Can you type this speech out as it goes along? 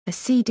A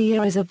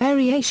CD-R is a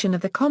variation of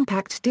the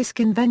compact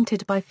disc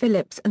invented by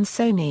Philips and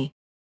Sony.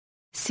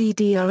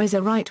 CD-R is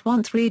a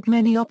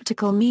write-once-read-many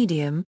optical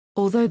medium,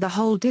 although the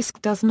whole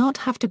disc does not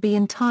have to be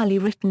entirely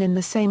written in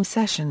the same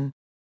session.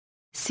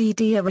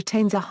 CD-R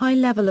retains a high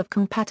level of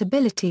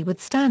compatibility with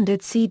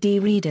standard CD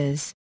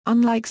readers,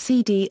 unlike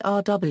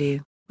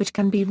CD-RW, which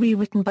can be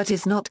rewritten but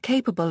is not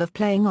capable of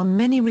playing on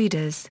many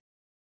readers.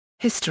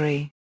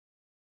 History.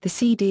 The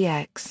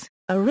CDX,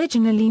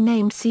 originally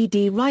named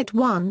CD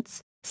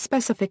Write-Once,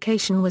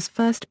 specification was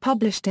first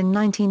published in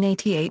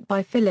 1988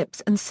 by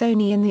Philips and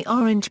Sony in the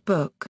Orange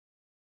Book.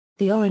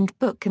 The Orange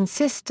Book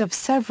consists of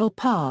several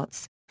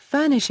parts,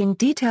 furnishing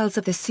details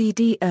of the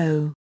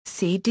CDO,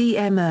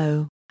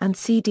 CDMO, and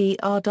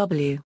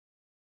CD-RW.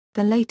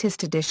 The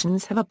latest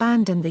editions have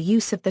abandoned the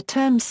use of the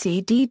term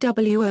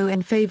CDWO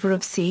in favor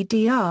of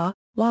CDR,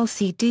 while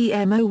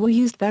CDMO were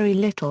used very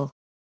little.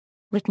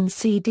 Written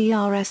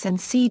CDRs and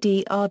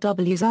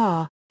CD-RWs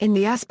are, in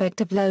the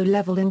aspect of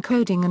low-level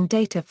encoding and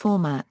data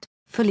format,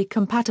 fully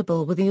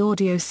compatible with the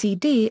audio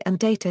CD and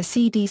data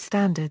CD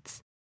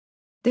standards.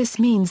 This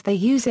means they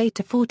use 8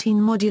 to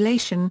 14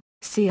 modulation,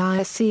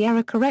 CISC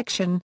error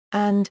correction,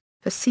 and,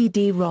 for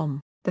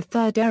CD-ROM, the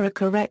third error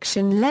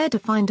correction layer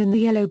defined in the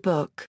Yellow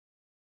Book.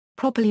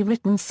 Properly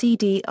written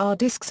CD-R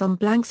discs on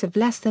blanks of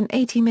less than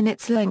 80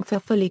 minutes length are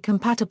fully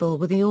compatible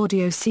with the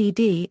audio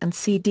CD and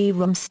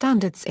CD-ROM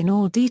standards in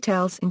all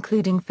details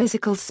including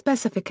physical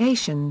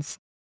specifications.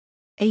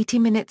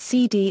 80-minute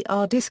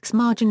CD-R discs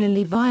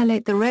marginally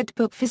violate the Red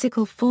Book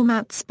physical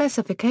format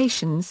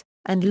specifications,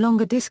 and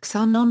longer discs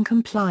are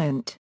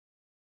non-compliant.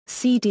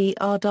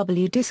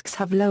 CD-RW discs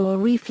have lower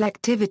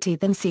reflectivity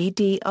than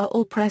CD-R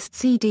or pressed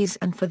CDs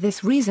and for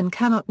this reason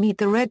cannot meet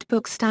the Red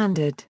Book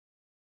standard.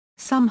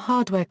 Some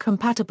hardware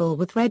compatible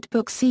with Red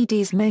Book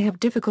CDs may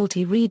have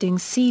difficulty reading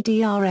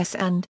CD-RS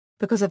and,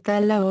 because of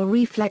their lower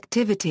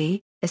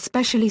reflectivity,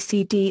 especially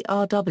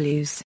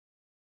CD-RWs.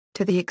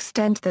 To the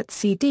extent that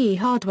CD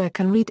hardware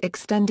can read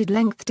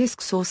extended-length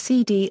discs or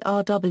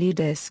CD-RW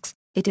discs,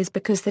 it is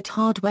because that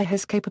hardware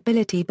has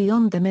capability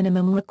beyond the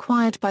minimum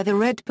required by the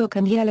Red Book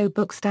and Yellow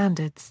Book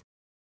standards.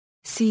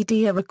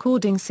 CD-R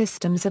recording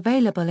systems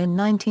available in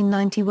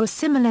 1990 were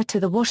similar to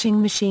the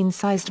washing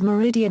machine-sized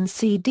Meridian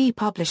CD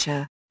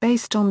publisher,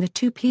 based on the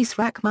two-piece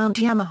rack-mount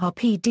Yamaha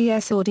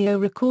PDS audio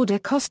recorder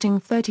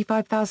costing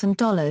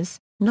 $35,000,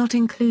 not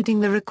including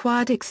the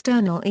required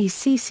external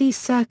ECC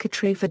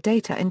circuitry for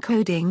data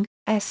encoding,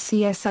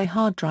 SCSI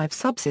hard drive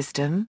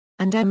subsystem,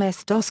 and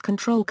MS-DOS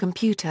control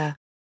computer.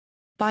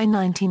 By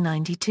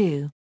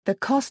 1992, the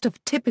cost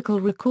of typical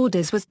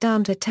recorders was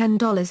down to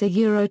 $10 a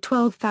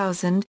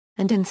 €12,000,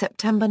 and in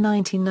September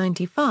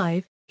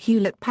 1995,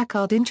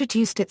 Hewlett-Packard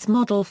introduced its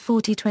Model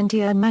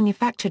 4020R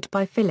manufactured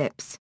by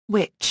Philips,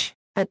 which,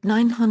 at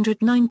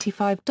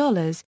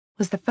 $995,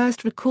 was the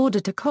first recorder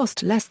to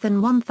cost less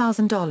than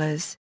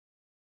 $1,000.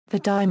 The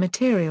die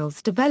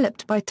materials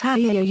developed by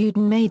Taiyo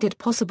Yuden made it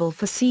possible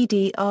for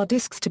CD-R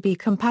discs to be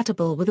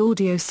compatible with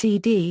audio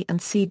CD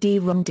and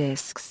CD-ROM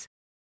discs.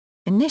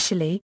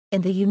 Initially,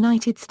 in the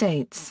United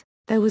States,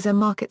 there was a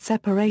market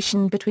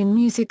separation between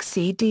music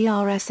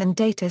CD-RS and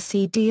data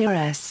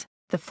CD-RS,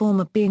 the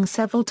former being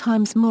several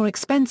times more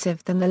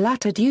expensive than the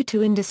latter due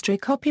to industry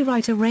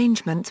copyright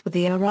arrangements with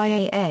the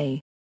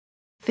RIAA.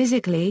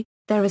 Physically,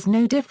 there is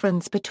no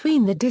difference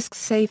between the discs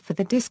save for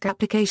the disc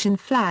application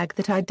flag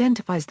that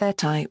identifies their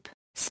type.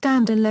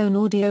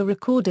 Standalone audio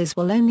recorders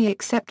will only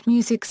accept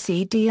music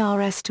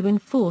CD-RS to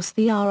enforce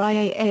the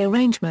RIAA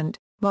arrangement,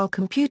 while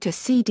computer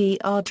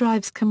CD-R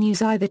drives can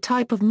use either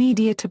type of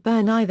media to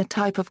burn either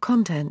type of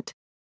content.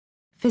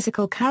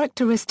 Physical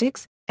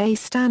characteristics: a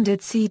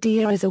standard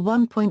CD-R is a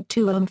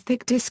 1.2 ohm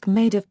thick disc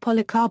made of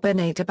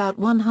polycarbonate about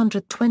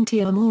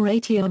 120 ohm or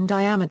 80 ohm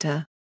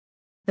diameter.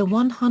 The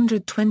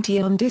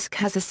 120 ohm disc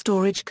has a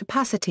storage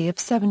capacity of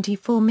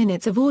 74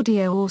 minutes of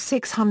audio or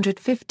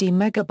 650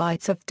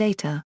 megabytes of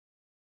data.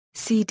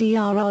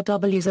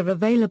 CD-RWs are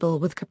available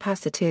with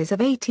capacities of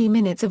 80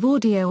 minutes of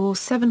audio or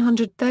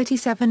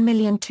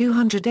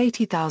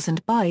 737,280,000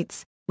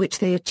 bytes, which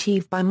they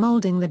achieve by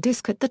molding the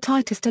disc at the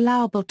tightest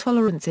allowable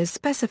tolerances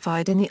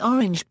specified in the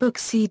Orange Book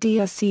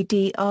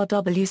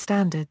CD-RW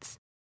standards.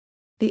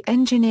 The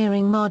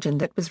engineering margin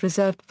that was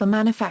reserved for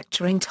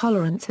manufacturing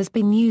tolerance has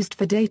been used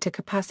for data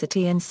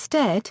capacity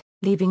instead,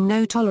 leaving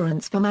no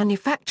tolerance for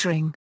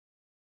manufacturing.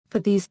 For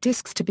these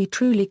discs to be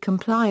truly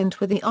compliant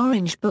with the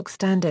Orange Book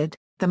standard,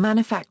 the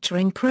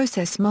manufacturing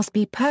process must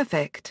be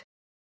perfect.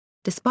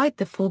 Despite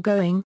the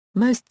foregoing,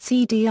 most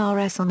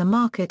CD-RS on the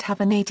market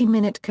have an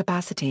 80-minute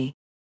capacity.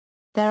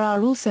 There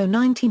are also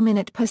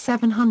 90-minute per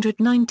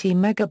 790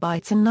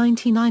 megabytes and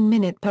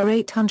 99-minute per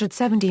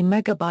 870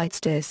 megabytes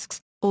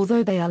discs,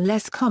 although they are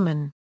less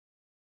common.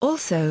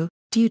 Also,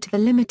 due to the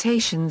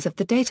limitations of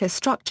the data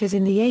structures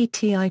in the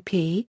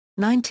ATIP,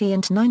 90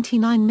 and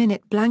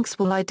 99-minute blanks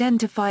will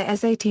identify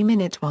as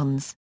 80-minute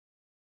ones.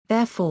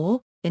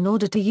 Therefore, in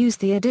order to use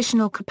the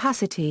additional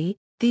capacity,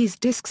 these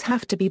discs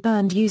have to be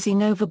burned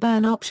using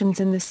overburn options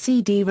in the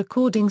CD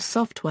recording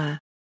software.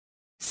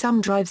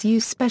 Some drives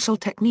use special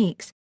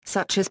techniques,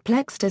 such as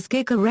Plextor's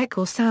GigaRec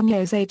or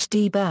Sanyo's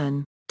HD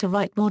Burn, to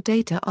write more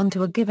data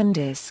onto a given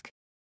disk.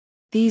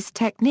 These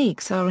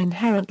techniques are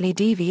inherently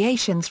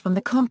deviations from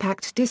the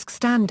compact disc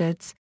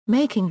standards,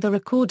 making the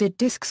recorded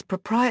discs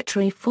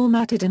proprietary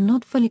formatted and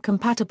not fully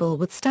compatible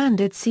with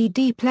standard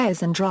CD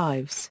players and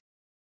drives.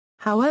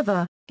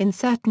 However, in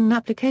certain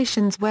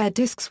applications where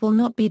discs will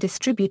not be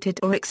distributed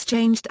or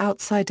exchanged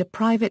outside a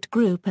private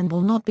group and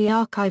will not be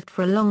archived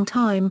for a long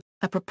time,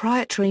 a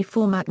proprietary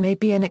format may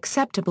be an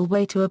acceptable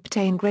way to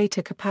obtain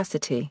greater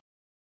capacity.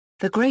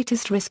 The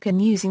greatest risk in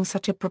using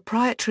such a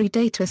proprietary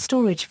data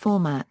storage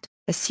format,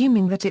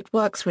 assuming that it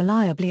works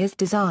reliably as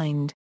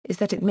designed, is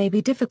that it may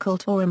be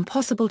difficult or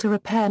impossible to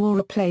repair or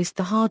replace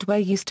the hardware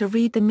used to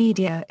read the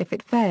media if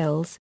it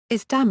fails,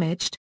 is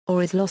damaged,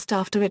 or is lost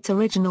after its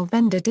original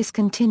vendor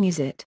discontinues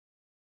it.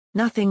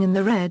 Nothing in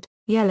the red,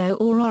 yellow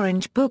or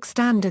orange book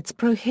standards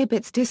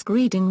prohibits disc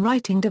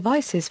reading-writing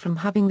devices from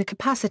having the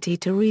capacity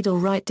to read or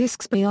write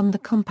discs beyond the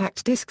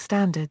compact disc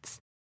standards.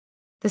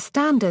 The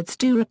standards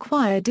do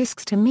require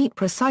discs to meet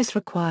precise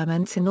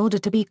requirements in order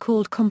to be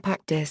called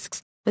compact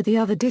discs, but the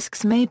other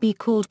discs may be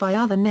called by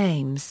other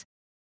names.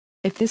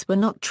 If this were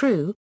not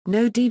true,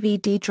 no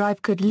DVD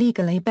drive could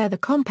legally bear the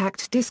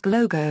compact disc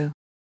logo.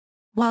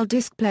 While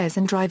disc players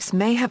and drives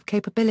may have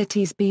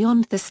capabilities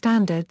beyond the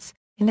standards,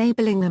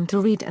 enabling them to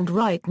read and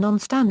write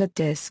non-standard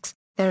discs,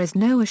 there is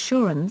no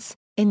assurance,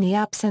 in the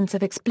absence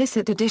of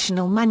explicit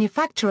additional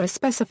manufacturer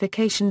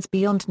specifications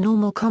beyond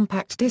normal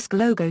compact disc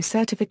logo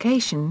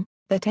certification,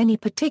 that any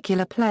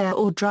particular player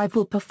or drive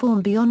will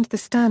perform beyond the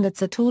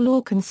standards at all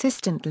or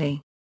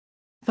consistently.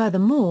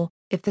 Furthermore,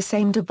 if the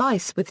same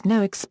device with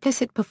no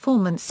explicit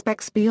performance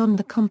specs beyond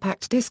the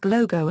compact disc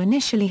logo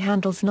initially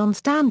handles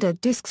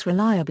non-standard discs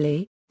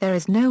reliably, there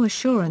is no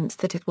assurance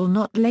that it will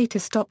not later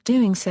stop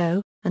doing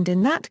so, and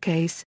in that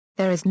case,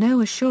 there is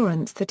no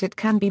assurance that it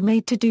can be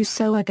made to do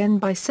so again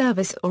by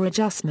service or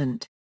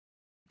adjustment.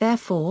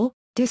 Therefore,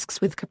 discs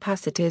with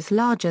capacities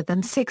larger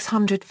than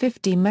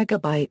 650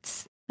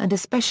 megabytes, and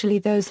especially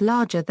those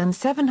larger than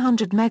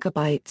 700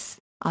 megabytes,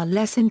 are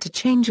less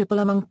interchangeable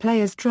among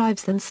players'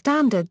 drives than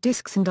standard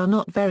discs and are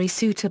not very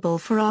suitable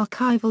for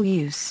archival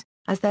use,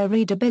 as their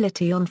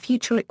readability on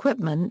future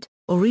equipment,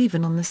 or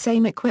even on the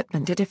same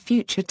equipment at a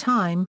future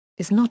time,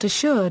 is not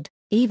assured,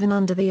 even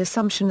under the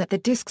assumption that the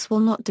discs will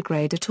not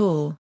degrade at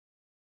all.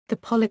 The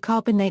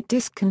polycarbonate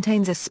disc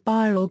contains a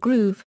spiral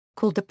groove,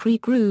 called the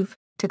pre-groove,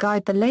 to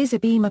guide the laser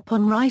beam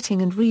upon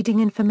writing and reading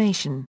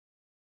information.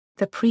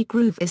 The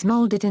pre-groove is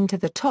molded into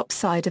the top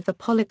side of the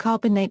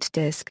polycarbonate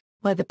disc,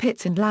 where the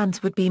pits and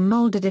lands would be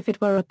molded if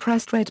it were a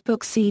pressed red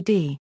book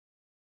CD.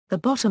 The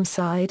bottom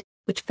side,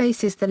 which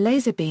faces the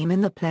laser beam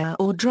in the player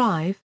or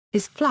drive,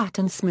 is flat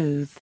and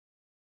smooth.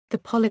 The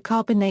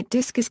polycarbonate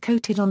disc is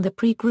coated on the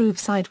pre-groove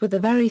side with a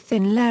very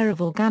thin layer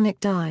of organic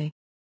dye.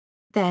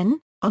 Then,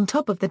 on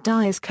top of the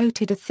dye is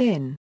coated a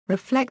thin,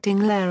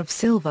 reflecting layer of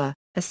silver,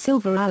 a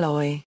silver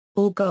alloy,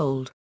 or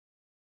gold.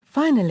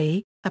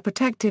 Finally, a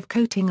protective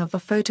coating of a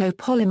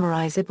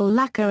photopolymerizable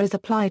lacquer is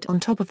applied on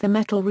top of the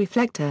metal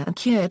reflector and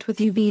cured with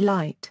UV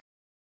light.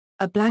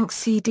 A blank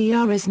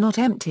CDR is not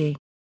empty.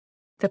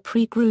 The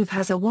pre-groove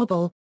has a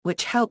wobble,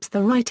 which helps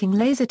the writing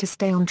laser to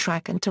stay on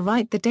track and to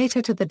write the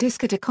data to the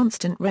disk at a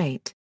constant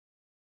rate.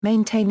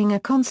 Maintaining a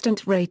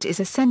constant rate is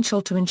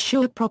essential to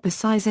ensure proper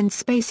size and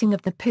spacing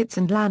of the pits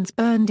and lands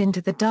burned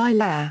into the dye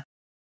layer.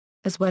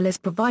 As well as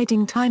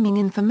providing timing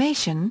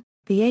information,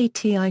 the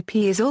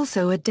ATIP is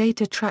also a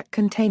data track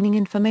containing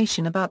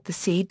information about the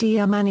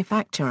CDR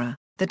manufacturer,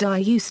 the dye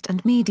used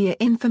and media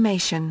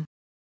information.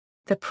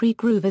 The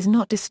pre-groove is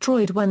not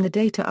destroyed when the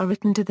data are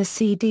written to the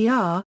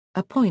CDR,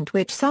 a point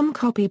which some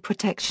copy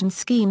protection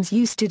schemes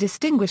use to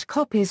distinguish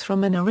copies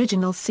from an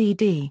original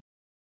CD.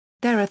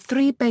 There are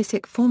three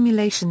basic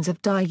formulations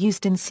of dye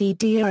used in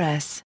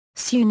CDRS.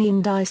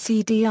 Sunine dye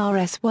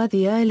CDRS were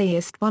the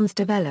earliest ones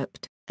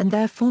developed, and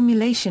their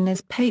formulation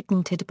is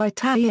patented by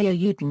Taiyo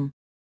Yuden.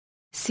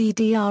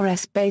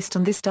 CDRS based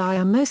on this dye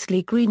are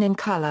mostly green in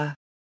color.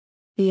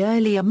 The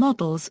earlier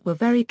models were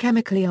very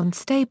chemically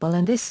unstable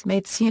and this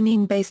made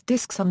sunine-based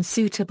discs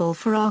unsuitable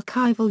for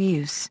archival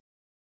use.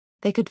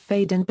 They could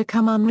fade and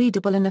become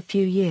unreadable in a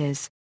few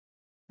years.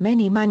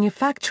 Many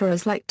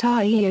manufacturers like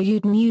Taiyo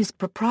Yuden use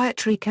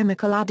proprietary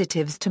chemical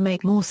additives to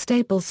make more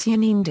stable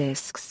sunine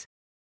discs.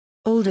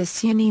 Older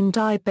sunine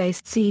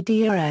dye-based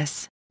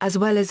CDRS, as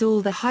well as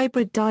all the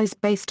hybrid dyes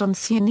based on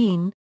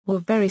sunine, were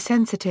very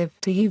sensitive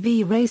to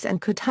UV rays and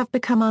could have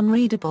become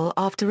unreadable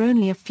after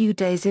only a few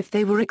days if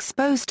they were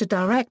exposed to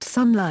direct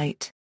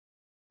sunlight.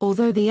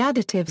 Although the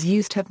additives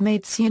used have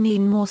made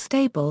sunine more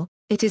stable,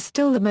 it is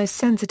still the most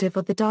sensitive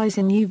of the dyes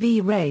in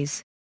UV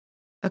rays.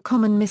 A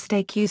common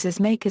mistake users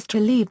make is to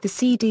leave the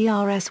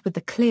CDRS with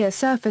the clear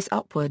surface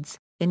upwards,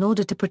 in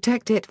order to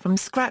protect it from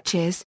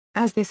scratches,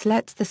 as this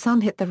lets the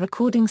sun hit the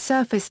recording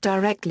surface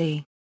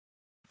directly.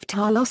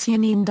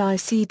 Phthalocyanine dye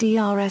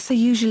CDRS are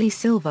usually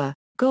silver,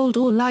 gold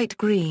or light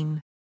green.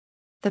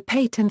 The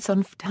patents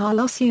on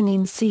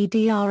phthalocyanine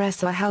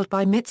CDRS are held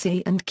by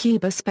Mitsubishi and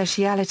Cuba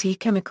Specialty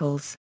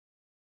Chemicals.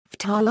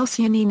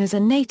 Phthalocyanine is a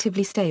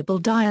natively stable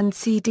dye, and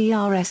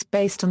CDRs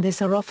based on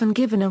this are often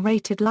given a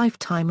rated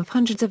lifetime of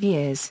hundreds of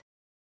years.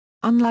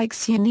 Unlike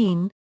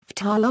cyanine,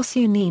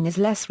 phthalocyanine is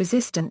less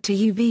resistant to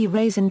UV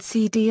rays, and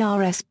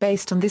CDRs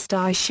based on this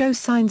dye show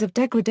signs of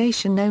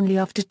degradation only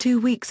after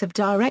 2 weeks of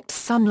direct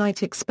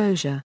sunlight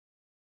exposure.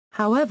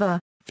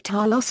 However,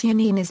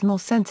 phthalocyanine is more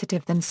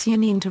sensitive than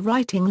cyanine to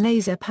writing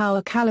laser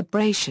power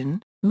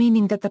calibration,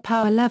 meaning that the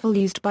power level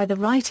used by the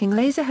writing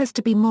laser has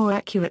to be more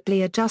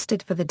accurately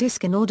adjusted for the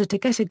disc in order to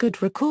get a good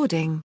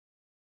recording.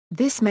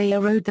 This may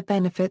erode the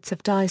benefits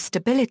of dye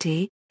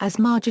stability, as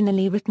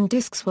marginally written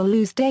discs will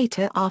lose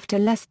data after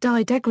less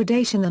dye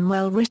degradation than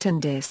well-written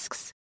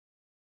discs.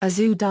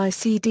 Azu dye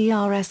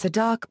CDRs are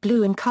dark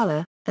blue in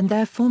color, and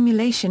their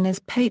formulation is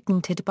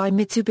patented by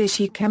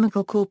Mitsubishi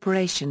Chemical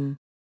Corporation.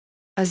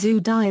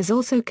 Azu dye is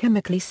also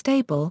chemically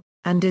stable,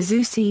 and Azu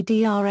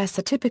CDRs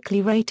are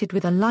typically rated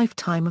with a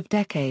lifetime of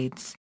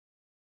decades.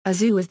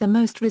 Azu is the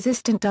most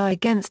resistant dye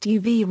against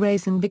UV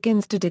rays and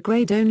begins to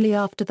degrade only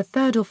after the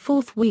 3rd or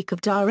 4th week of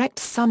direct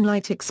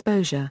sunlight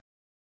exposure.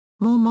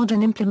 More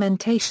modern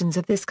implementations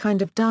of this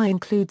kind of dye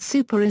include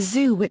Super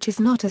Azu, which is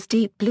not as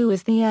deep blue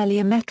as the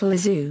earlier metal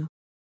Azu.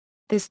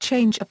 This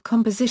change of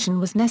composition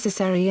was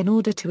necessary in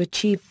order to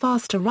achieve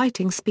faster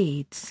writing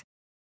speeds.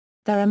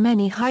 There are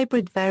many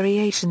hybrid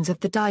variations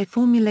of the dye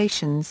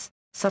formulations,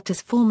 such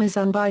as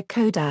Formazan by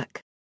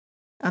Kodak.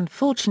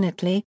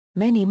 Unfortunately,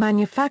 many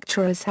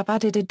manufacturers have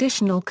added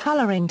additional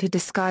coloring to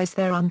disguise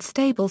their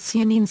unstable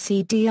cyanine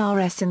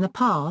CDRs in the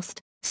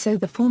past, so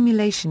the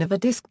formulation of a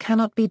disc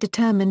cannot be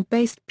determined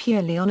based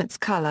purely on its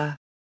color.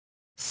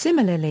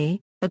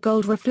 Similarly, a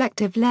gold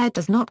reflective layer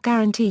does not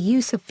guarantee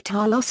use of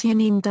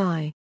phthalocyanine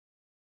dye.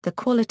 The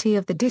quality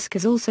of the disc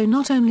is also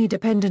not only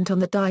dependent on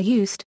the dye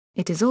used,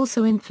 it is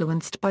also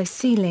influenced by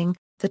sealing,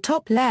 the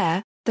top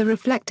layer, the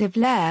reflective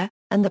layer,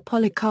 and the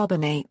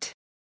polycarbonate.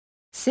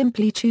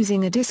 Simply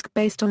choosing a disc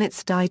based on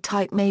its dye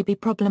type may be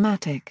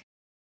problematic.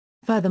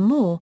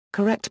 Furthermore,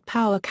 correct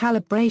power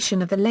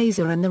calibration of the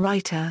laser and the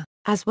writer,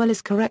 as well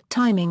as correct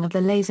timing of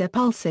the laser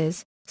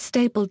pulses,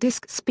 stable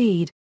disc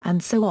speed,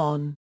 and so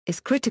on,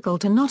 is critical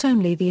to not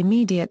only the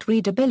immediate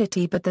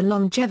readability but the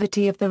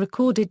longevity of the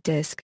recorded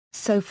disc.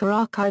 So for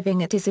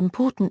archiving, it is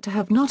important to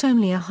have not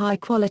only a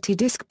high-quality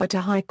disc but a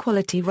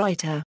high-quality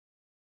writer.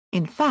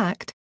 In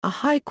fact, a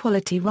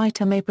high-quality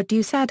writer may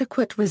produce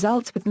adequate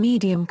results with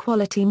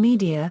medium-quality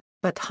media,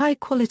 but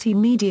high-quality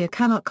media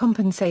cannot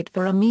compensate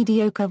for a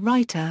mediocre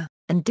writer,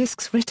 and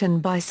discs written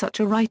by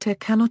such a writer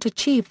cannot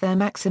achieve their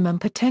maximum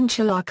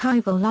potential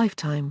archival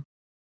lifetime.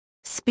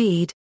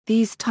 Speed: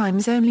 these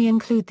times only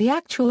include the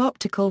actual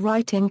optical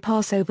writing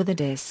pass over the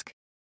disc.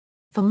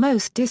 For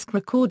most disc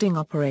recording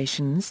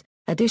operations,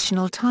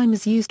 additional time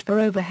is used for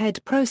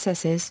overhead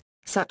processes,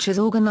 such as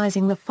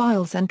organizing the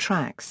files and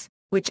tracks,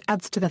 which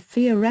adds to the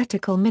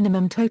theoretical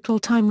minimum total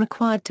time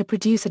required to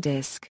produce a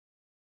disc.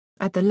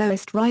 At the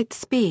lowest write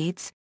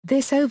speeds,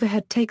 this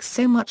overhead takes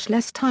so much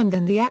less time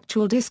than the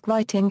actual disc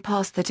writing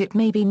pass that it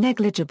may be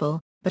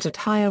negligible, but at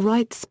higher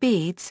write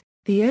speeds,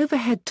 the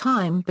overhead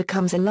time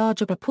becomes a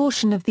larger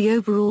proportion of the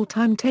overall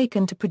time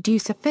taken to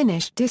produce a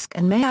finished disc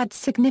and may add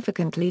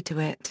significantly to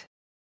it.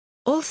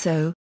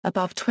 Also,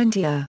 above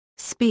 20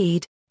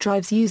 speed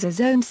drives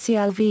users' own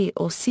CLV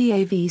or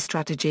CAV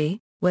strategy,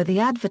 where the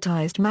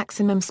advertised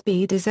maximum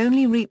speed is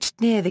only reached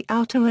near the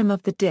outer rim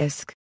of the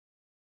disc.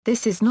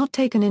 This is not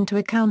taken into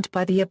account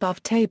by the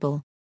above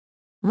table.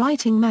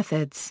 Writing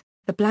methods: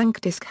 the blank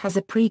disc has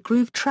a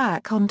pre-groove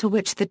track onto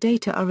which the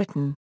data are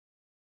written.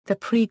 The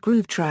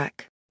pre-groove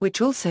track,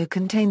 which also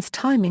contains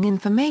timing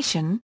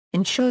information,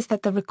 ensures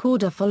that the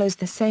recorder follows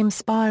the same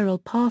spiral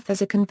path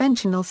as a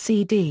conventional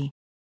CD.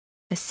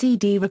 A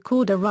CD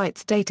recorder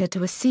writes data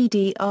to a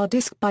CDR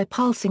disc by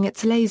pulsing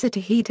its laser to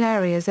heat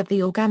areas of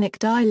the organic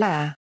dye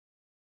layer.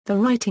 The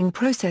writing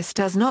process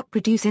does not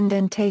produce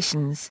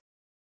indentations.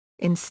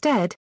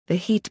 Instead, the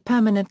heat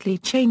permanently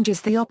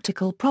changes the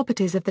optical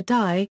properties of the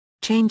dye,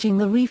 changing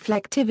the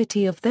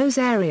reflectivity of those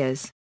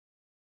areas.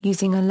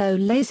 Using a low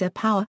laser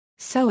power,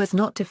 so as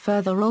not to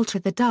further alter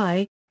the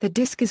dye, the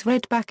disc is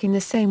read back in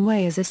the same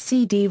way as a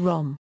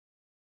CD-ROM.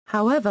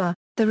 However,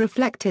 the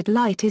reflected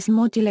light is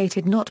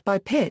modulated not by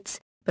pits,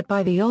 but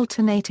by the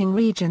alternating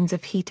regions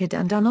of heated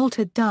and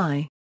unaltered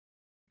dye.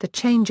 The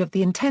change of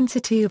the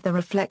intensity of the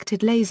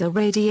reflected laser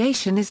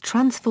radiation is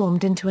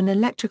transformed into an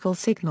electrical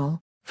signal,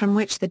 from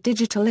which the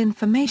digital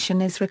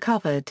information is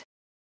recovered.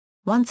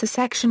 Once a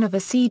section of a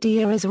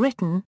CDR is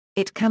written,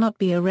 it cannot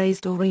be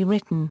erased or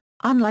rewritten,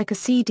 unlike a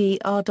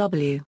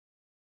CDRW.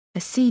 A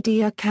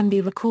CDR can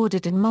be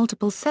recorded in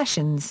multiple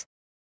sessions.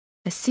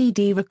 A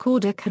CD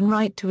recorder can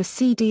write to a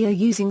CDR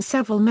using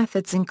several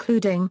methods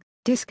including,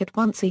 disc at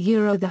once.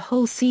 The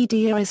whole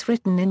CDR is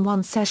written in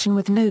one session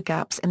with no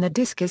gaps and the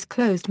disc is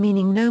closed,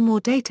 meaning no more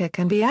data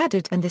can be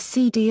added and the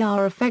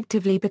CDR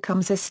effectively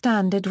becomes a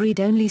standard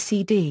read-only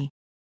CD.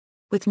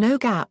 With no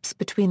gaps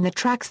between the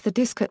tracks, the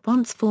disc at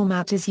once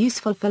format is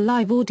useful for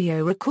live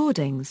audio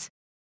recordings.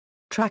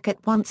 track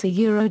at once.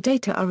 Euro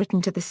data are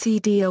written to the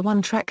CD or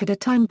one track at a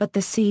time, but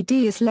the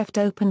CD is left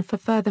open for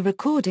further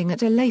recording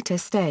at a later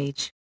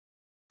stage.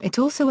 It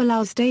also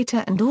allows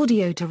data and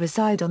audio to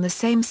reside on the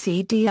same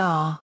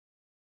CDR.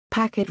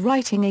 Packet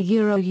writing.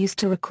 Euro used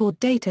to record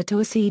data to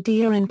a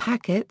CDR in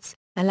packets,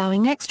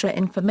 allowing extra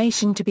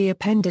information to be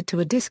appended to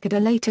a disk at a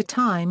later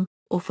time,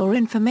 or for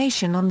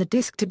information on the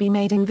disk to be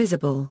made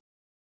invisible.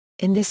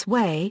 In this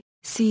way,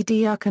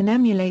 CDR can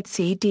emulate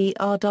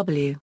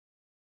CDRW.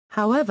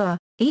 However,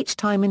 each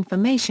time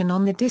information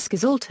on the disk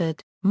is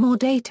altered, more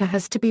data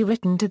has to be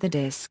written to the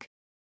disk.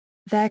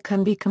 There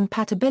can be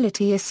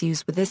compatibility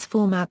issues with this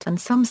format and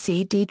some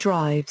CD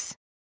drives.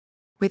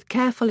 With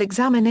careful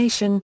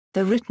examination,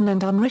 the written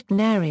and unwritten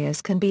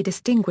areas can be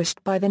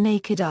distinguished by the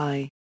naked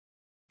eye.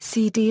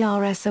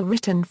 CDRs are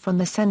written from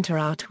the center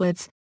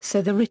outwards,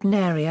 so the written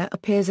area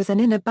appears as an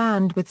inner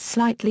band with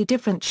slightly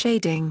different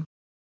shading.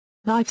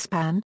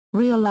 Lifespan.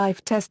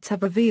 Real-life tests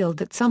have revealed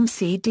that some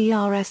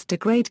CDRs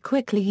degrade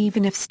quickly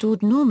even if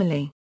stored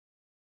normally.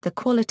 The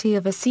quality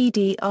of a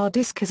CDR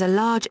disk has a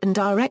large and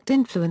direct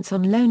influence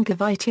on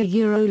longevity.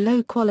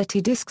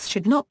 Low-quality disks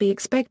should not be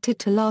expected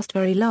to last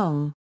very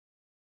long.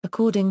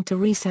 According to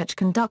research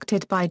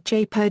conducted by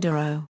J.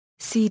 Podero,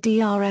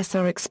 CDRs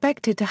are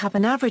expected to have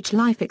an average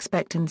life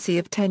expectancy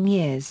of 10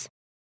 years.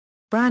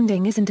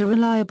 Branding isn't a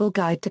reliable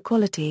guide to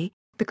quality,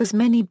 because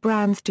many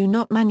brands do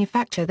not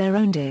manufacture their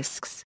own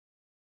disks.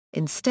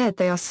 Instead,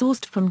 they are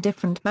sourced from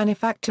different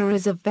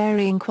manufacturers of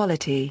varying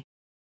quality.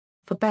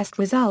 For best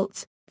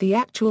results, the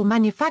actual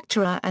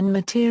manufacturer and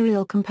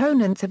material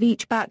components of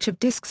each batch of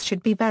disks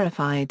should be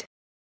verified.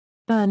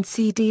 Burned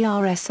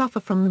CDRs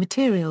suffer from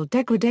material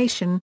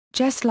degradation,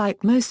 just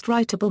like most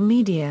writable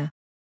media.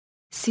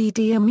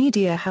 CDR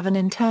media have an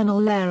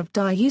internal layer of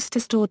dye used to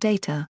store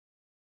data.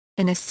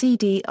 In a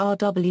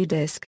CDRW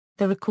disk,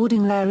 the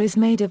recording layer is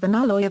made of an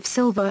alloy of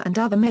silver and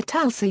other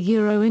metals.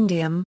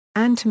 Indium,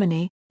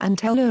 antimony, and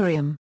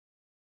tellurium.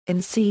 In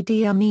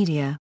CDR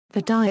media,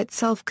 the dye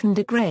itself can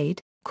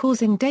degrade,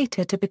 causing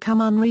data to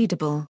become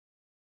unreadable.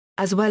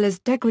 As well as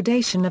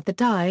degradation of the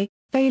dye,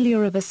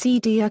 failure of a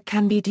CDR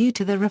can be due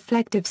to the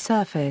reflective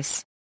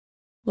surface.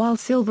 While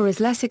silver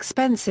is less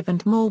expensive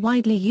and more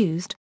widely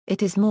used,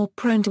 it is more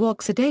prone to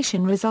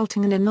oxidation,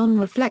 resulting in a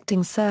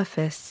non-reflecting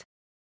surface.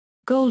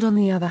 Gold, on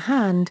the other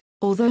hand,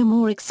 although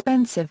more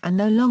expensive and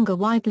no longer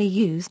widely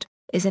used,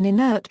 is an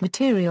inert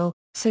material,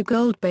 so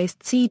gold-based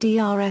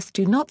CDRs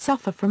do not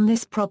suffer from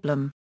this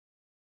problem.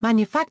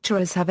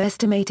 Manufacturers have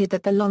estimated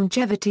that the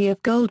longevity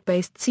of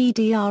gold-based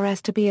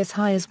CDRs to be as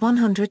high as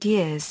 100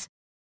 years.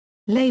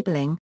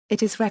 Labeling.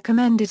 It is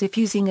recommended, if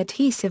using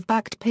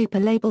adhesive-backed paper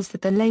labels,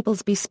 that the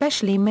labels be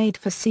specially made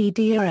for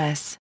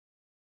CDRs.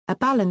 A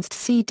balanced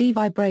CD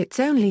vibrates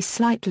only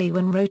slightly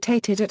when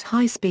rotated at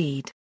high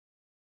speed.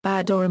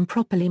 Bad or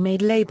improperly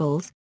made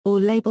labels, or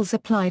labels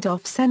applied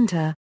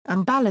off-center,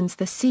 unbalance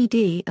the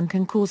CD and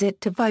can cause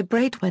it to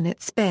vibrate when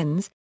it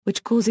spins,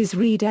 which causes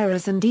read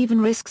errors and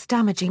even risks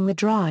damaging the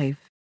drive.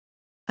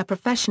 A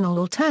professional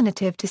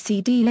alternative to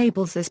CD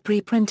labels is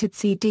pre-printed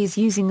CDs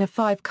using a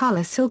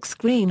 5-color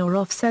silkscreen or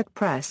offset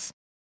press.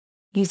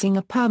 Using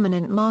a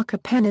permanent marker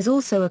pen is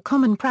also a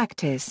common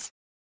practice.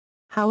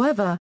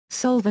 However,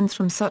 solvents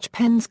from such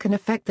pens can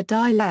affect the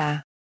dye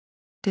layer.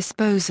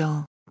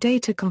 Disposal.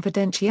 Data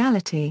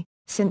confidentiality.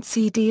 Since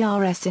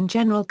CDRs in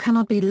general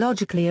cannot be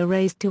logically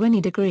erased to any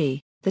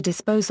degree, the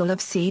disposal of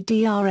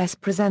CDRs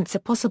presents a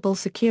possible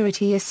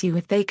security issue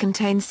if they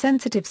contain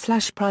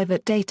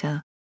sensitive/private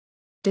data.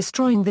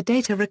 Destroying the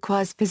data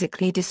requires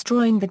physically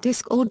destroying the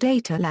disk or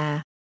data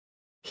layer.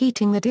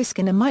 Heating the disk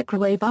in a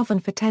microwave oven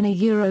for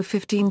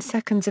 10–15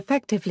 seconds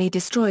effectively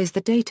destroys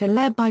the data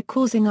layer by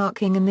causing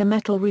arcing in the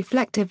metal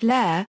reflective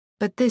layer,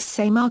 but this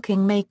same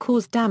arcing may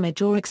cause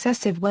damage or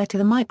excessive wear to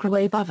the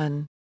microwave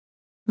oven.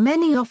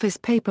 Many office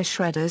paper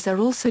shredders are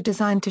also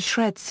designed to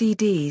shred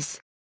CDs.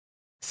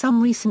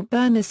 Some recent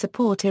burners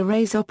support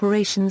erase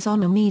operations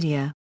on a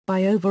media,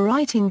 by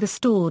overwriting the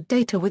stored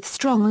data with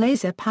strong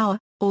laser power,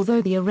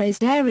 although the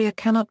erased area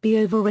cannot be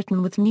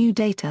overwritten with new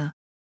data.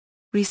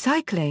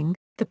 Recycling.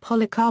 The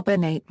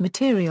polycarbonate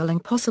material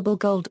and possible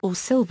gold or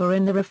silver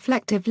in the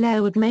reflective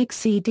layer would make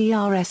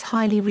CDRs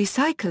highly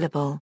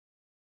recyclable.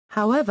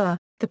 However,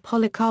 the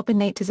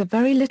polycarbonate has a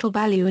very little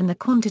value, and the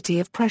quantity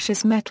of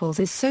precious metals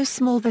is so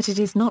small that it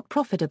is not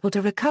profitable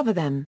to recover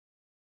them.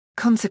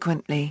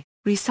 Consequently,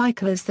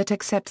 recyclers that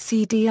accept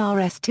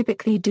CDRs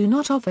typically do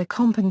not offer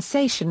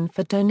compensation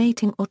for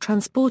donating or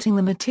transporting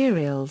the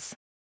materials.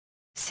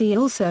 See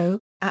also,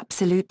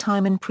 absolute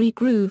time and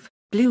pre-groove,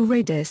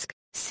 Blu-ray disc,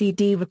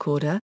 CD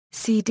recorder,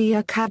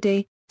 CD-R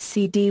caddy,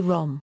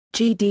 CD-ROM,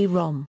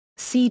 GD-ROM,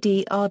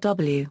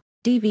 CD-RW,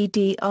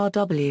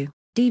 DVD-RW,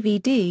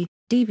 DVD,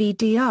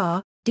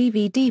 DVD-R,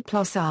 DVD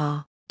plus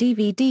R,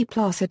 DVD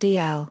plus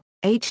ADL,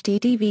 HD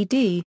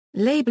DVD,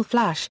 label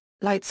flash,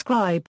 light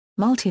scribe,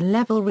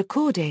 multi-level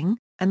recording,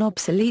 an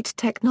obsolete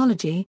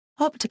technology,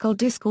 optical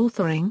disc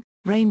authoring,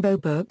 rainbow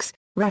books,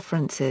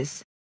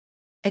 references.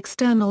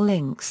 External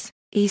links,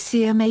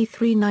 ECMA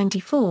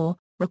 394,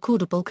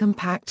 Disc-Recordable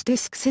Compact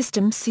Disc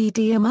System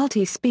CDR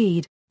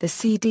Multi-Speed, the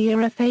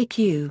CDR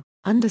FAQ,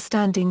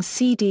 Understanding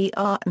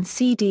CDR and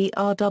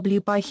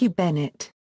CDRW by Hugh Bennett.